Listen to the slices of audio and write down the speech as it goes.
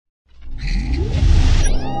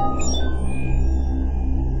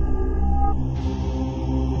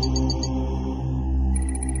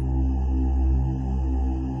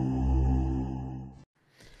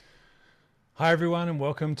Hi everyone and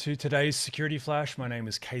welcome to today's Security Flash. My name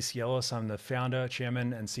is Casey Ellis. I'm the founder,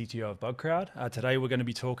 chairman and CTO of Bugcrowd. Today we're going to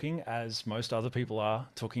be talking, as most other people are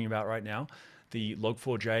talking about right now, the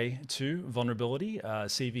Log4j2 vulnerability,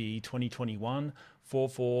 CVE 2021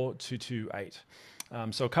 44228.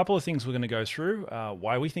 So a couple of things we're going to go through,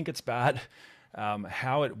 why we think it's bad,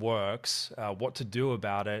 how it works, what to do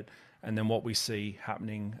about it, and then what we see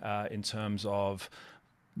happening in terms of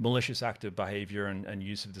malicious active behavior and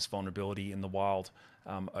use of this vulnerability in the wild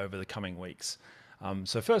over the coming weeks.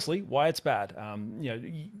 So firstly, why it's bad.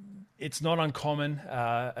 It's not uncommon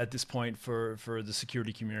at this point for the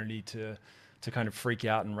security community to kind of freak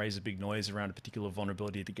out and raise a big noise around a particular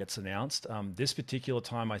vulnerability that gets announced. This particular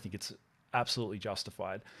time, I think it's absolutely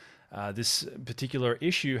justified. This particular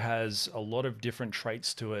issue has a lot of different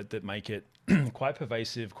traits to it that make it quite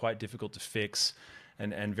pervasive, quite difficult to fix,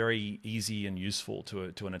 and very easy and useful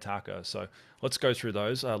to an attacker. So let's go through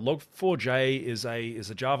those. Log4j is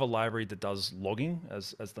a Java library that does logging,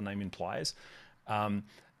 as the name implies.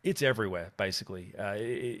 It's everywhere, basically.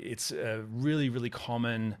 It's a really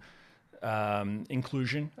common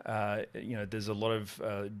inclusion. There's a lot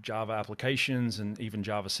of Java applications and even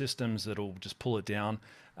Java systems that'll just pull it down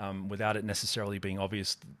without it necessarily being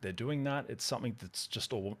obvious they're doing that. It's something that's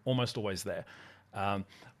just almost always there.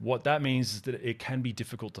 What that means is that it can be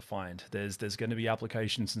difficult to find. There's going to be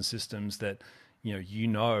applications and systems that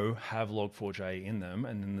have Log4j in them,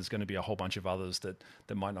 and then there's going to be a whole bunch of others that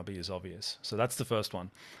might not be as obvious. So that's the first one.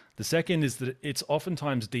 The second is that it's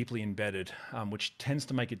oftentimes deeply embedded, which tends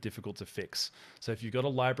to make it difficult to fix. So if you've got a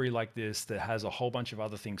library like this that has a whole bunch of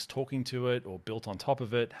other things talking to it or built on top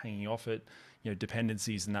of it, hanging off it,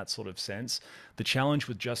 dependencies in that sort of sense, the challenge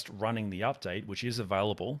with just running the update, which is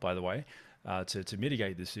available, by the way, to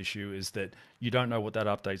mitigate this issue, is that you don't know what that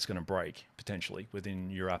update's going to break potentially within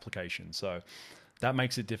your application. So that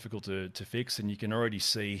makes it difficult to fix, and you can already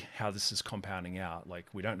see how this is compounding out. Like,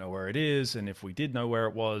 we don't know where it is, and if we did know where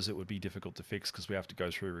it was, it would be difficult to fix because we have to go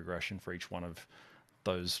through regression for each one of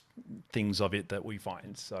those things of it that we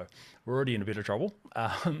find. So we're already in a bit of trouble.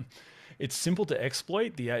 It's simple to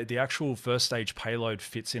exploit. The actual first stage payload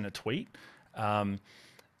fits in a tweet.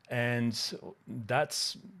 And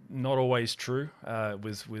that's not always true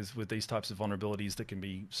with these types of vulnerabilities that can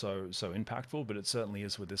be so impactful, but it certainly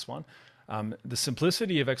is with this one. The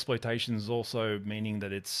simplicity of exploitation is also meaning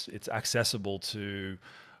that it's accessible to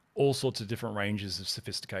all sorts of different ranges of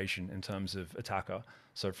sophistication in terms of attacker.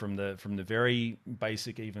 So from the very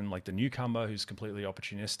basic, even like the newcomer who's completely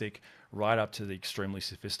opportunistic, right up to the extremely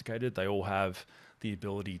sophisticated, they all have the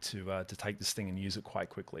ability to take this thing and use it quite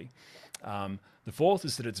quickly. The fourth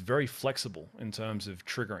is that it's very flexible in terms of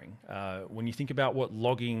triggering. When you think about what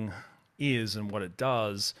logging is and what it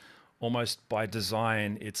does, almost by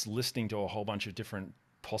design, it's listening to a whole bunch of different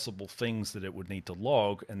possible things that it would need to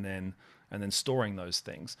log, and then storing those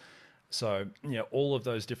things. So all of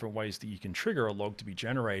those different ways that you can trigger a log to be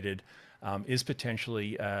generated is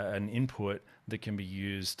potentially an input that can be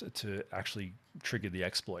used to actually trigger the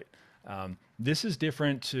exploit. This is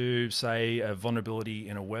different to, say, a vulnerability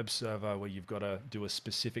in a web server where you've got to do a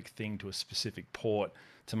specific thing to a specific port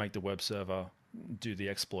to make the web server do the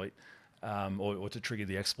exploit, or to trigger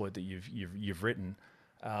the exploit that you've written.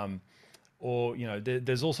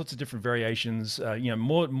 There's all sorts of different variations.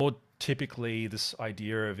 More typically, this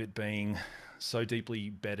idea of it being so deeply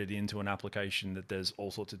bedded into an application that there's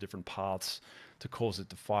all sorts of different paths to cause it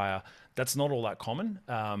to fire. That's not all that common.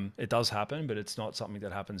 It does happen, but it's not something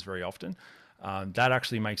that happens very often. That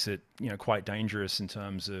actually makes it quite dangerous in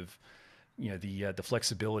terms of the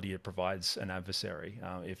flexibility it provides an adversary.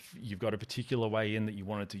 If you've got a particular way in that you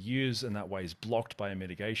want it to use, and that way is blocked by a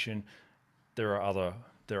mitigation, there are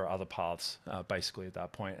other paths basically at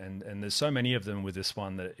that point, and there's so many of them with this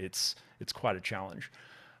one that it's quite a challenge.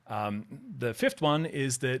 The fifth one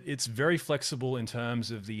is that it's very flexible in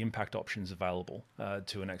terms of the impact options available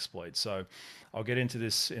to an exploit. So I'll get into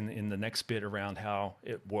this in the next bit around how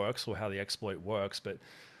it works, or how the exploit works, but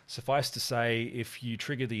suffice to say, if you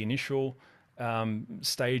trigger the initial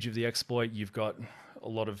stage of the exploit, you've got a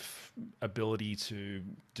lot of ability to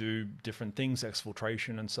do different things,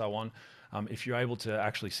 exfiltration and so on. If you're able to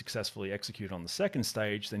actually successfully execute on the second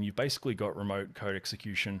stage, then you've basically got remote code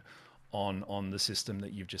execution on the system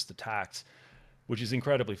that you've just attacked, which is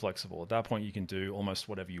incredibly flexible. At that point, you can do almost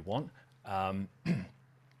whatever you want. And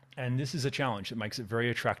this is a challenge that makes it very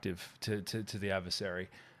attractive to the adversary,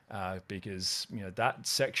 because that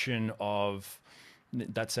section of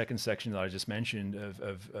that second section that I just mentioned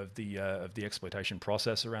of the exploitation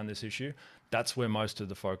process around this issue, that's where most of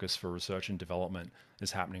the focus for research and development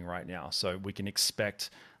is happening right now. So we can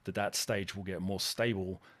expect that stage will get more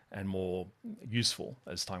stable and more useful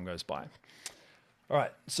as time goes by. All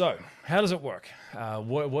right, so how does it work?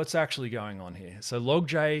 What's actually going on here? So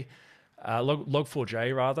Log4j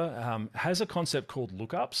rather, has a concept called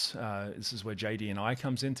lookups. This is where JD&I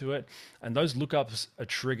comes into it. And those lookups are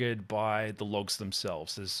triggered by the logs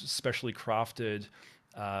themselves. There's specially crafted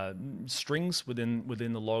strings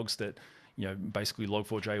within the logs that basically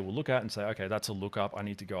Log4j will look at and say, okay, that's a lookup. I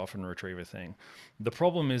need to go off and retrieve a thing. The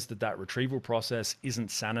problem is that retrieval process isn't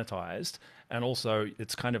sanitized, and also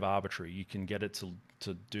it's kind of arbitrary. You can get it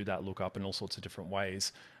to do that lookup in all sorts of different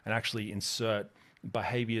ways and actually insert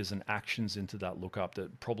behaviors and actions into that lookup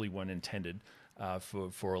that probably weren't intended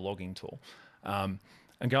for a logging tool.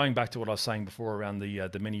 And going back to what I was saying before around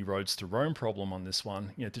the many roads to Rome problem on this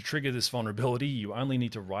one, to trigger this vulnerability, you only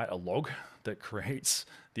need to write a log that creates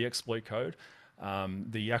the exploit code.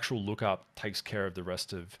 The actual lookup takes care of the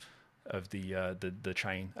rest of the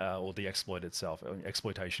chain or the exploit itself,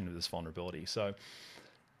 exploitation of this vulnerability. So,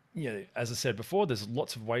 as I said before, there's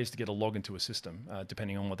lots of ways to get a log into a system,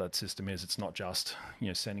 depending on what that system is. It's not just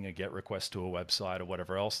sending a GET request to a website or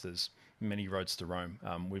whatever else. There's many roads to Rome.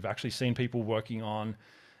 We've actually seen people working on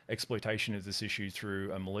exploitation of this issue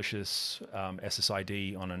through a malicious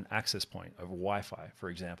SSID on an access point of Wi-Fi, for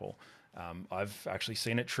example. I've actually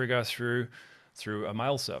seen it trigger through a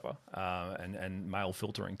mail server and mail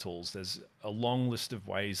filtering tools. There's a long list of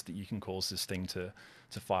ways that you can cause this thing to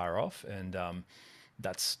fire off, and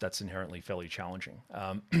that's inherently fairly challenging.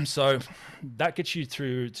 So that gets you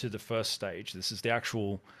through to the first stage. This is the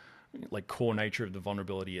actual core nature of the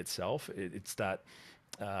vulnerability itself. It's that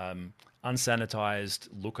unsanitized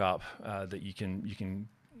lookup that you can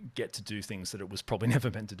get to do things that it was probably never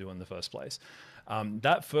meant to do in the first place.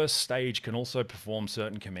 That first stage can also perform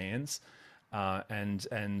certain commands and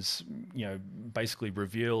basically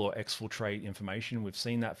reveal or exfiltrate information. We've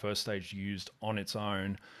seen that first stage used on its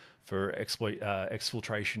own for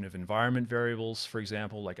exfiltration of environment variables, for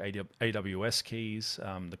example, like AWS keys,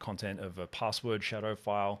 the content of a password shadow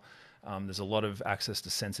file. There's a lot of access to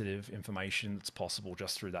sensitive information that's possible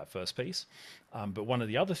just through that first piece. But one of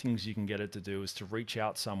the other things you can get it to do is to reach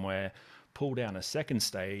out somewhere, pull down a second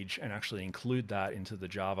stage, and actually include that into the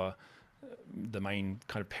Java, the main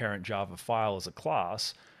kind of parent Java file as a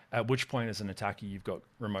class, at which point as an attacker, you've got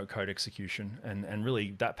remote code execution. And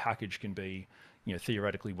really that package can be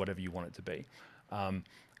theoretically whatever you want it to be.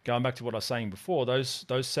 Going back to what I was saying before, those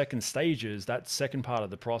second stages, that second part of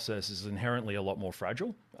the process is inherently a lot more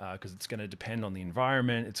fragile because it's going to depend on the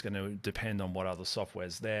environment. It's going to depend on what other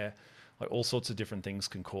software's there. Like all sorts of different things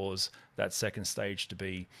can cause that second stage to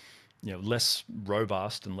be less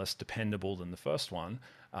robust and less dependable than the first one.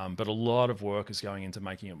 But a lot of work is going into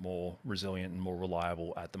making it more resilient and more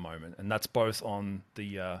reliable at the moment. And that's both on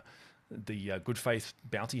the good faith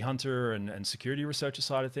bounty hunter and security researcher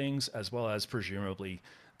side of things, as well as presumably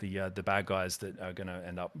the bad guys that are going to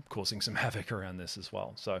end up causing some havoc around this as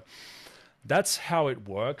well. So that's how it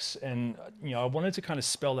works. And I wanted to kind of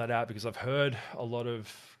spell that out because I've heard a lot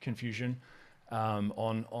of confusion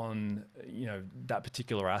on that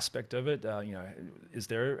particular aspect of it. Is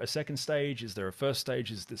there a second stage? Is there a first stage?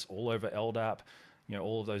 Is this all over LDAP?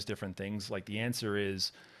 All of those different things. Like the answer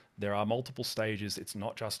is, there are multiple stages. It's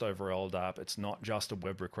not just over LDAP. It's not just a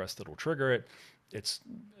web request that'll trigger it. It's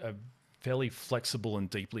a fairly flexible and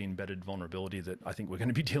deeply embedded vulnerability that I think we're going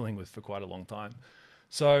to be dealing with for quite a long time.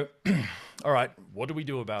 So, all right, what do we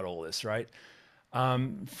do about all this, right?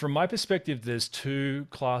 From my perspective, there's two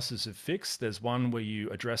classes of fix. There's one where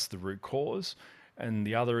you address the root cause, and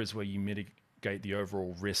the other is where you mitigate the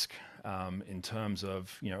overall risk in terms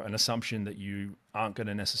of an assumption that you aren't going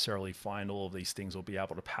to necessarily find all of these things or be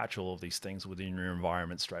able to patch all of these things within your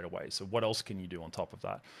environment straight away. So what else can you do on top of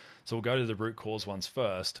that? So we'll go to the root cause ones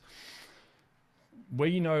first. Where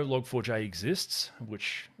Log4j exists,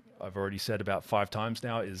 which I've already said about 5 times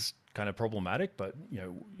now, is kind of problematic, but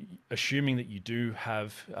assuming that you do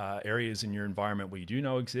have areas in your environment where you do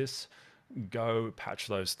know exists, go patch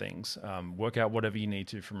those things. Work out whatever you need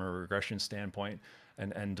to from a regression standpoint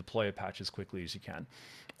and deploy a patch as quickly as you can.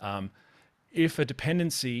 If a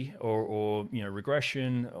dependency or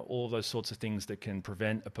regression, all of those sorts of things that can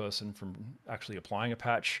prevent a person from actually applying a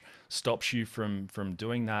patch stops you from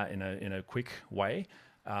doing that in a quick way,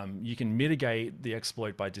 you can mitigate the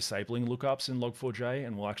exploit by disabling lookups in Log4j,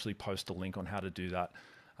 and we'll actually post a link on how to do that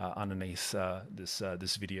underneath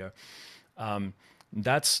this video.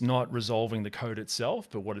 That's not resolving the code itself,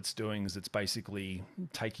 but what it's doing is it's basically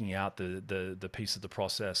taking out the piece of the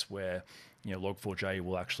process where Log4j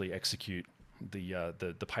will actually execute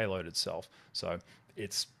the payload itself. So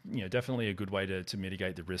it's definitely a good way to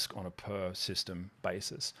mitigate the risk on a per system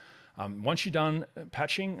basis. Once you're done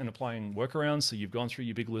patching and applying workarounds, so you've gone through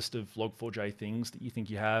your big list of Log4j things that you think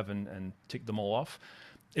you have and tick them all off,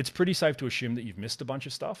 it's pretty safe to assume that you've missed a bunch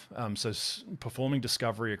of stuff. So performing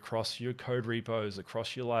discovery across your code repos,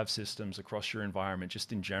 across your live systems, across your environment,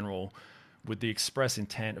 just in general, with the express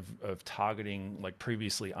intent of targeting like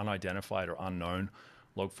previously unidentified or unknown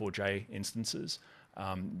Log4j instances.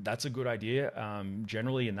 That's a good idea.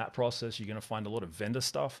 Generally in that process, you're going to find a lot of vendor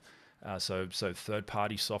stuff. So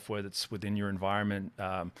third-party software that's within your environment,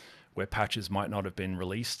 where patches might not have been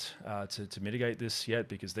released to mitigate this yet,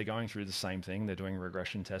 because they're going through the same thing. They're doing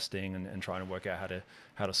regression testing and trying to work out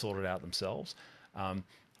how to sort it out themselves.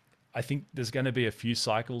 I think there's going to be a few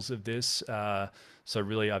cycles of this. So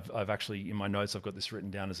really, I've actually, in my notes, I've got this written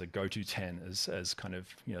down as a go-to 10 as kind of,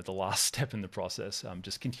 you know, the last step in the process.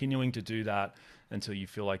 Just continuing to do that until you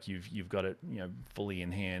feel like you've got it, you know, fully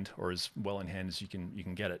in hand, or as well in hand as you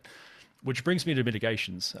can get it. Which brings me to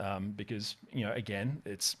mitigations, because, you know, again,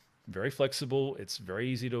 it's very flexible. It's very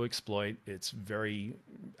easy to exploit. It's very,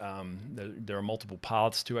 there are multiple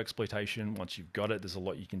paths to exploitation. Once you've got it, there's a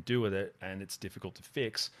lot you can do with it, and it's difficult to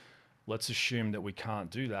fix. Let's assume that we can't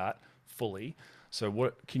do that fully. So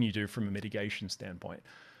what can you do from a mitigation standpoint?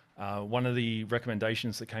 One of the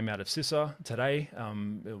recommendations that came out of CISA today,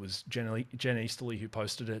 it was Jen Easterly who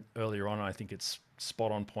posted it earlier on. I think it's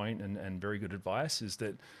spot on point and very good advice, is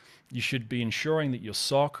that you should be ensuring that your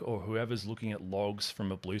SOC or whoever's looking at logs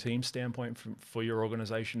from a blue team standpoint for your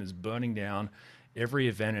organization is burning down every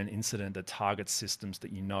event and incident that targets systems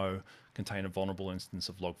that you know contain a vulnerable instance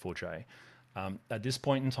of Log4j. At this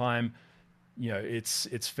point in time, you know,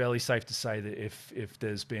 it's fairly safe to say that if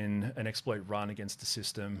there's been an exploit run against a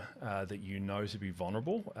system that you know to be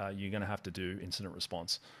vulnerable, you're going to have to do incident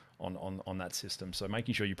response on that system. So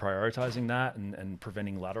making sure you're prioritizing that and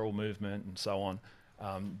preventing lateral movement and so on.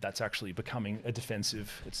 That's actually becoming a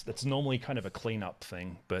defensive. That's normally kind of a cleanup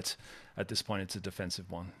thing, but at this point, it's a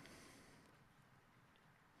defensive one.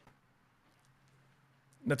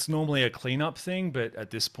 That's normally a cleanup thing, but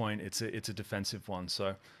at this point, it's a defensive one.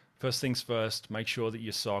 So first things first, make sure that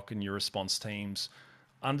your SOC and your response teams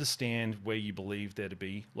understand where you believe there to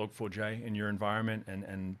be Log4j in your environment,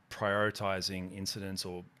 and prioritizing incidents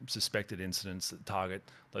or suspected incidents that target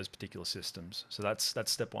those particular systems. So that's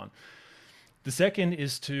step one. The second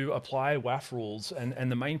is to apply WAF rules,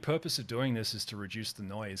 and the main purpose of doing this is to reduce the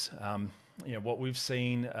noise. You know, what we've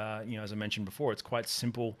seen, you know, as I mentioned before, it's quite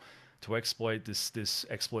simple to exploit. This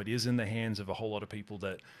exploit is in the hands of a whole lot of people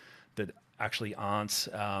that actually aren't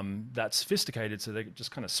that sophisticated, so they're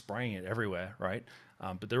just kind of spraying it everywhere, right?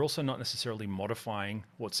 But they're also not necessarily modifying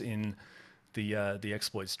what's in the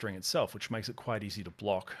exploit string itself, which makes it quite easy to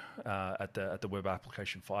block at the web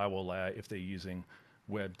application firewall layer if they're using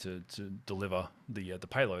web to deliver the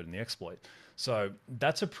payload and the exploit. So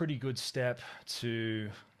that's a pretty good step to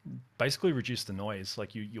basically reduce the noise.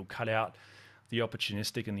 Like you'll cut out the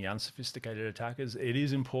opportunistic and the unsophisticated attackers. It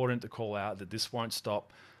is important to call out that this won't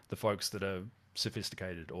stop the folks that are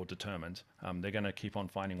sophisticated or determined. They're going to keep on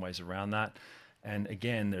finding ways around that. And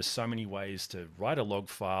again, there's so many ways to write a log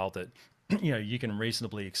file that you know you can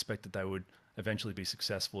reasonably expect that they would eventually be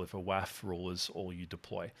successful if a WAF rule is all you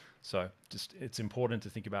deploy. So just it's important to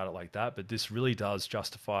think about it like that. But this really does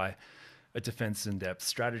justify a defense in depth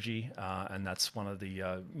strategy, and that's one of the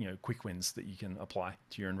you know, quick wins that you can apply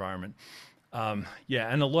to your environment.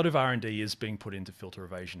 Yeah, and a lot of R&D is being put into filter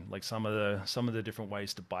evasion. Like some of the different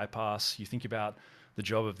ways to bypass. You think about the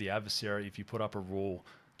job of the adversary. If you put up a rule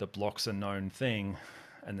that blocks a known thing,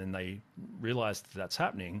 and then they realize that that's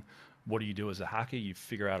happening, what do you do as a hacker? You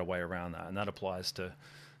figure out a way around that, and that applies to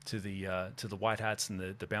the white hats and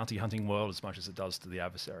the bounty hunting world as much as it does to the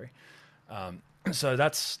adversary. So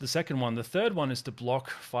that's the second one. The third one is to block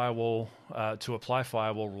firewall, to apply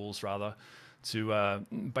firewall rules rather, to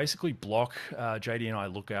basically block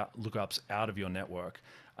JDNI lookups out of your network.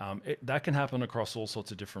 That can happen across all sorts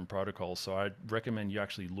of different protocols. So I'd recommend you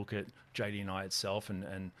actually look at JDNI itself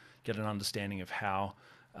and get an understanding of how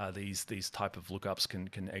these type of lookups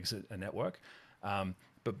can exit a network.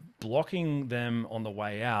 But blocking them on the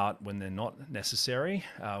way out when they're not necessary,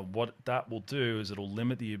 what that will do is it'll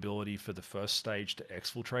limit the ability for the first stage to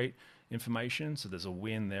exfiltrate information. So there's a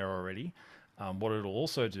win there already. What it'll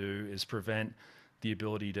also do is prevent the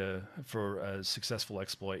ability for a successful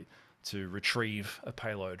exploit to retrieve a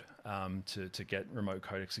payload to get remote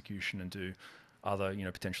code execution and do other, you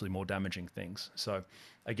know, potentially more damaging things. So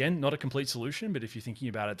again, not a complete solution, but if you're thinking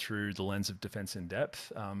about it through the lens of defense in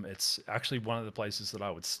depth, it's actually one of the places that I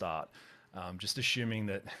would start. Just assuming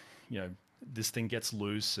that, you know, this thing gets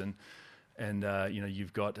loose and and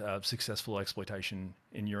you've got successful exploitation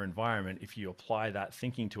in your environment, if you apply that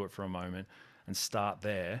thinking to it for a moment and start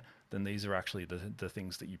there, then these are actually the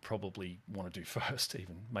things that you probably want to do first,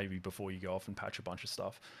 even maybe before you go off and patch a bunch of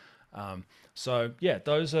stuff. So yeah,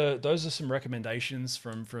 those are some recommendations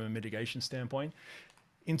from a mitigation standpoint.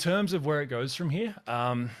 In terms of where it goes from here,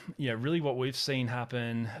 really what we've seen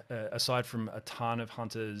happen, aside from a ton of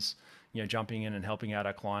hunters, jumping in and helping out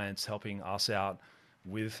our clients, helping us out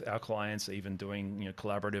with our clients, even doing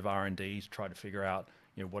collaborative R&D to try to figure out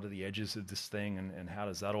what are the edges of this thing, and how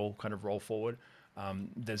does that all kind of roll forward.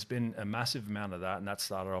 There's been a massive amount of that, and that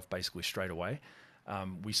started off basically straight away.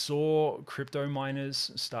 We saw crypto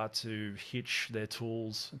miners start to hitch their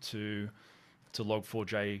tools to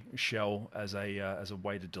Log4Shell as a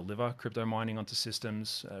way to deliver crypto mining onto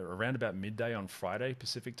systems around about midday on Friday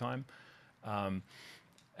Pacific time.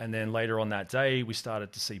 And then later on that day, we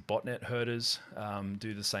started to see botnet herders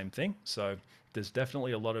do the same thing. So there's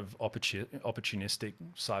definitely a lot of opportunistic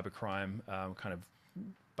cybercrime kind of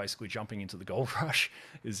basically jumping into the gold rush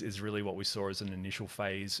is really what we saw as an initial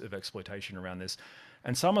phase of exploitation around this.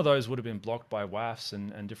 And some of those would have been blocked by WAFs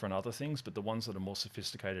and different other things, but the ones that are more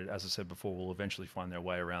sophisticated, as I said before, will eventually find their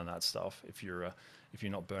way around that stuff if you're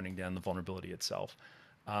not burning down the vulnerability itself.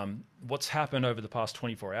 What's happened over the past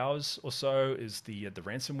 24 hours or so is the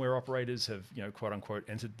ransomware operators have, quote unquote,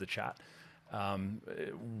 entered the chat.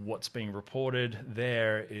 What's being reported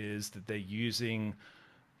there is that they're using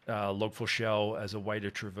Log4Shell as a way to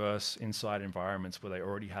traverse inside environments where they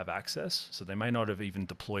already have access. So they may not have even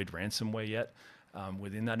deployed ransomware yet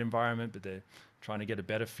within that environment, but they're trying to get a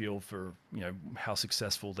better feel for how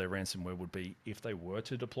successful their ransomware would be if they were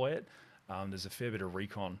to deploy it. There's a fair bit of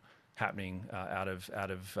recon happening out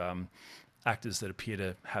of actors that appear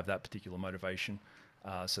to have that particular motivation.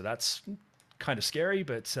 So that's kind of scary,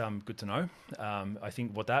 but good to know. I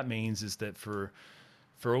think what that means is that for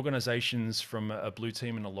organizations from a blue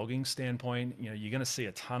team and a logging standpoint, you're going to see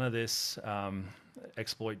a ton of this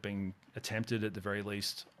exploit being attempted at the very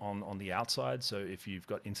least on the outside. So if you've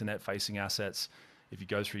got internet facing assets, if you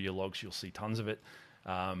go through your logs, you'll see tons of it.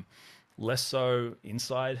 Less so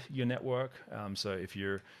inside your network. So if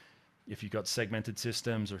you've got segmented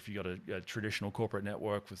systems, or if you've got a traditional corporate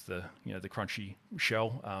network with the crunchy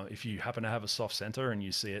shell, if you happen to have a soft center and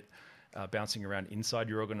you see it bouncing around inside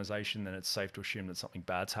your organization, then it's safe to assume that something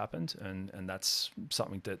bad's happened, and that's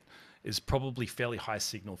something that is probably fairly high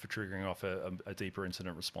signal for triggering off a deeper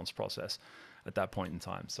incident response process at that point in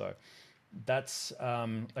time. So that's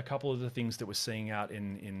a couple of the things that we're seeing out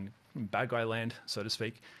in bad guy land, so to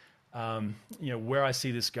speak. Where I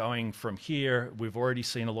see this going from here, we've already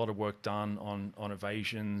seen a lot of work done on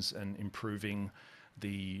evasions and improving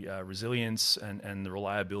the resilience and the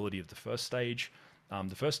reliability of the first stage.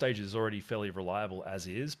 The first stage is already fairly reliable as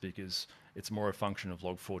is, because it's more a function of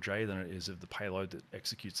Log4j than it is of the payload that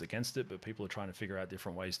executes against it, but people are trying to figure out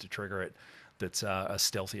different ways to trigger it that are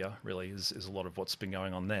stealthier, really, is a lot of what's been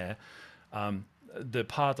going on there. The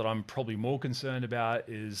part that I'm probably more concerned about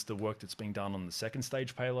is the work that's being done on the second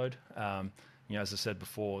stage payload. As I said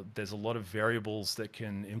before, there's a lot of variables that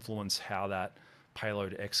can influence how that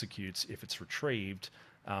payload executes if it's retrieved,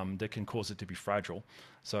 that can cause it to be fragile.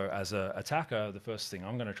 So as an attacker, the first thing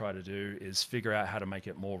I'm going to try to do is figure out how to make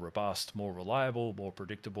it more robust, more reliable, more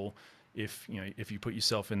predictable. If you put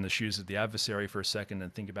yourself in the shoes of the adversary for a second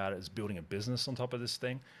and think about it as building a business on top of this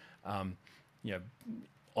thing,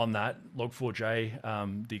 on that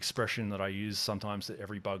Log4j, the expression that I use sometimes, that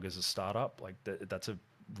every bug is a startup, like that's a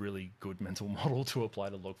really good mental model to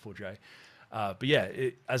apply to Log4j. But yeah,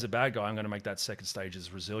 as a bad guy, I'm going to make that second stage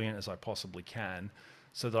as resilient as I possibly can,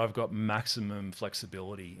 so that I've got maximum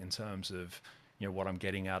flexibility in terms of what I'm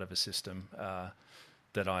getting out of a system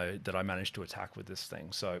that I managed to attack with this thing.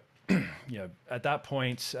 So at that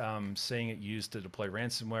point, seeing it used to deploy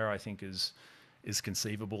ransomware, I think is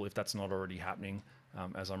conceivable, if that's not already happening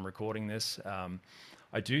as I'm recording this.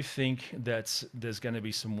 I do think that there's going to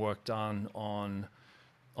be some work done on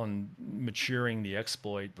maturing the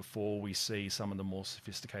exploit before we see some of the more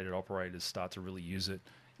sophisticated operators start to really use it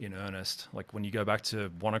in earnest. Like when you go back to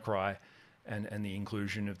WannaCry and the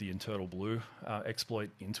inclusion of the internal blue exploit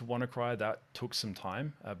into WannaCry, that took some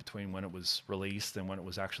time between when it was released and when it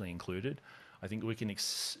was actually included. I think we can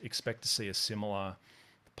expect to see a similar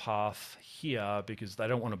path here, because they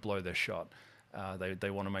don't want to blow their shot. They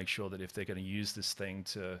want to make sure that if they're going to use this thing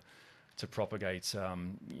to propagate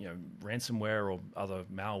ransomware or other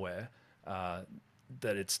malware,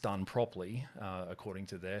 that it's done properly according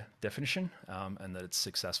to their definition, and that it's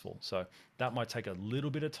successful. So that might take a little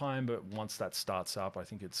bit of time, but once that starts up, I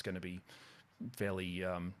think it's going to be fairly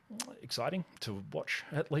exciting to watch,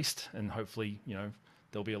 at least. And hopefully,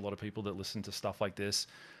 there'll be a lot of people that listen to stuff like this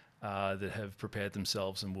that have prepared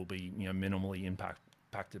themselves and will be, minimally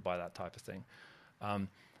impacted by that type of thing.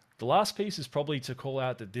 The last piece is probably to call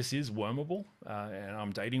out that this is wormable, and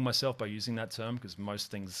I'm dating myself by using that term because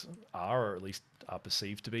most things are, or at least are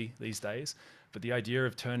perceived to be these days. But the idea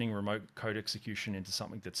of turning remote code execution into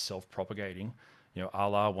something that's self-propagating, a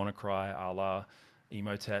la WannaCry, a la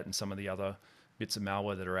Emotet, and some of the other bits of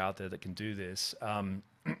malware that are out there that can do this,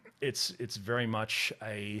 it's very much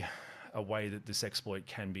a way that this exploit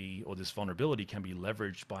can be, or this vulnerability can be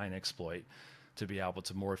leveraged by an exploit to be able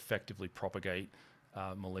to more effectively propagate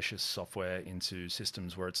malicious software into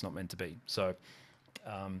systems where it's not meant to be. So,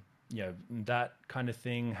 that kind of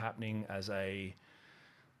thing happening as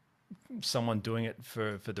someone doing it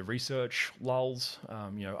for the research lulls, a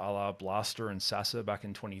la Blaster and Sasa back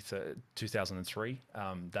in 2003.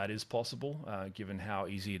 That is possible, given how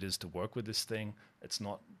easy it is to work with this thing. It's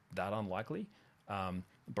not that unlikely.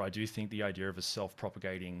 But I do think the idea of a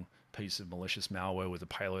self-propagating piece of malicious malware with a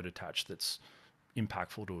payload attached that's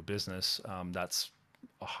impactful to a business, that's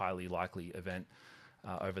a highly likely event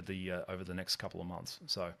over the next couple of months.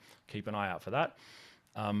 So keep an eye out for that.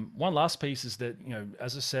 One last piece is that,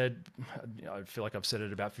 as I said, I feel like I've said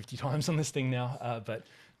it about 50 times on this thing now, but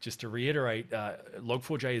just to reiterate,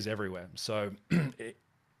 Log4j is everywhere. So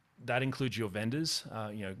that includes your vendors,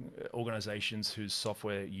 organizations whose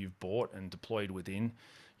software you've bought and deployed within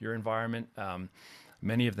your environment.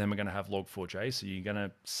 Many of them are going to have Log4j, so you're going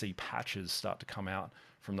to see patches start to come out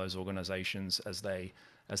from those organizations as they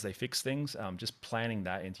fix things. Just planning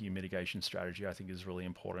that into your mitigation strategy, I think, is really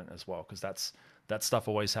important as well, because that stuff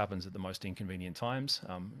always happens at the most inconvenient times.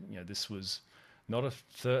 This was not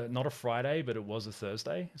a Friday, but it was a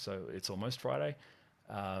Thursday, so it's almost Friday.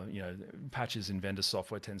 Patches in vendor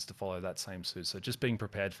software tends to follow that same suit. So just being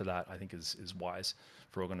prepared for that, I think, is wise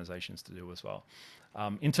for organizations to do as well.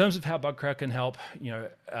 In terms of how Bugcrowd can help,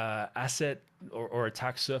 asset or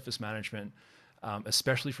attack surface management,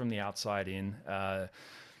 especially from the outside in,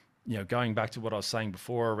 going back to what I was saying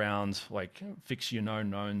before around like fix your known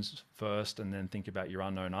knowns first and then think about your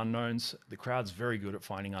unknown unknowns. The crowd's very good at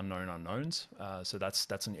finding unknown unknowns. So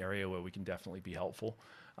that's an area where we can definitely be helpful.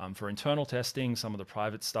 For internal testing, some of the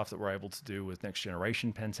private stuff that we're able to do with next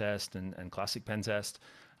generation pen test and classic pen test,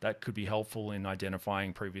 that could be helpful in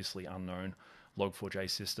identifying previously unknown Log4j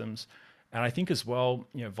systems. And I think as well,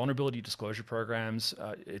 vulnerability disclosure programs,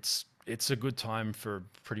 it's a good time for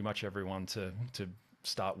pretty much everyone to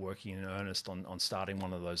start working in earnest on starting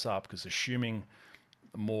one of those up, because assuming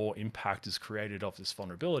more impact is created of this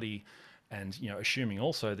vulnerability, and assuming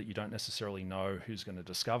also that you don't necessarily know who's going to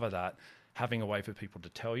discover that, having a way for people to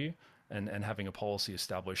tell you and having a policy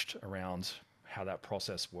established around how that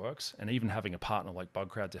process works, and even having a partner like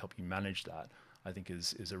Bugcrowd to help you manage that, I think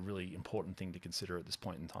is a really important thing to consider at this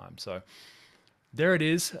point in time. So there it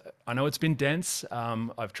is. I know it's been dense.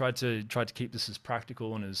 I've tried to keep this as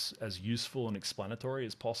practical and as useful and explanatory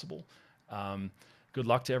as possible. Good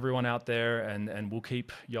luck to everyone out there, and we'll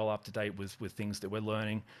keep y'all up to date with things that we're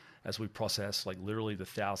learning as we process, like literally the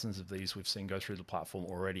thousands of these we've seen go through the platform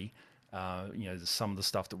already. Some of the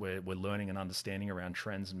stuff that we're learning and understanding around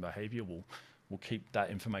trends and behavior, we'll keep that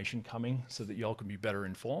information coming so that y'all can be better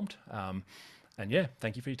informed. And yeah,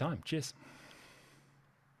 thank you for your time. Cheers.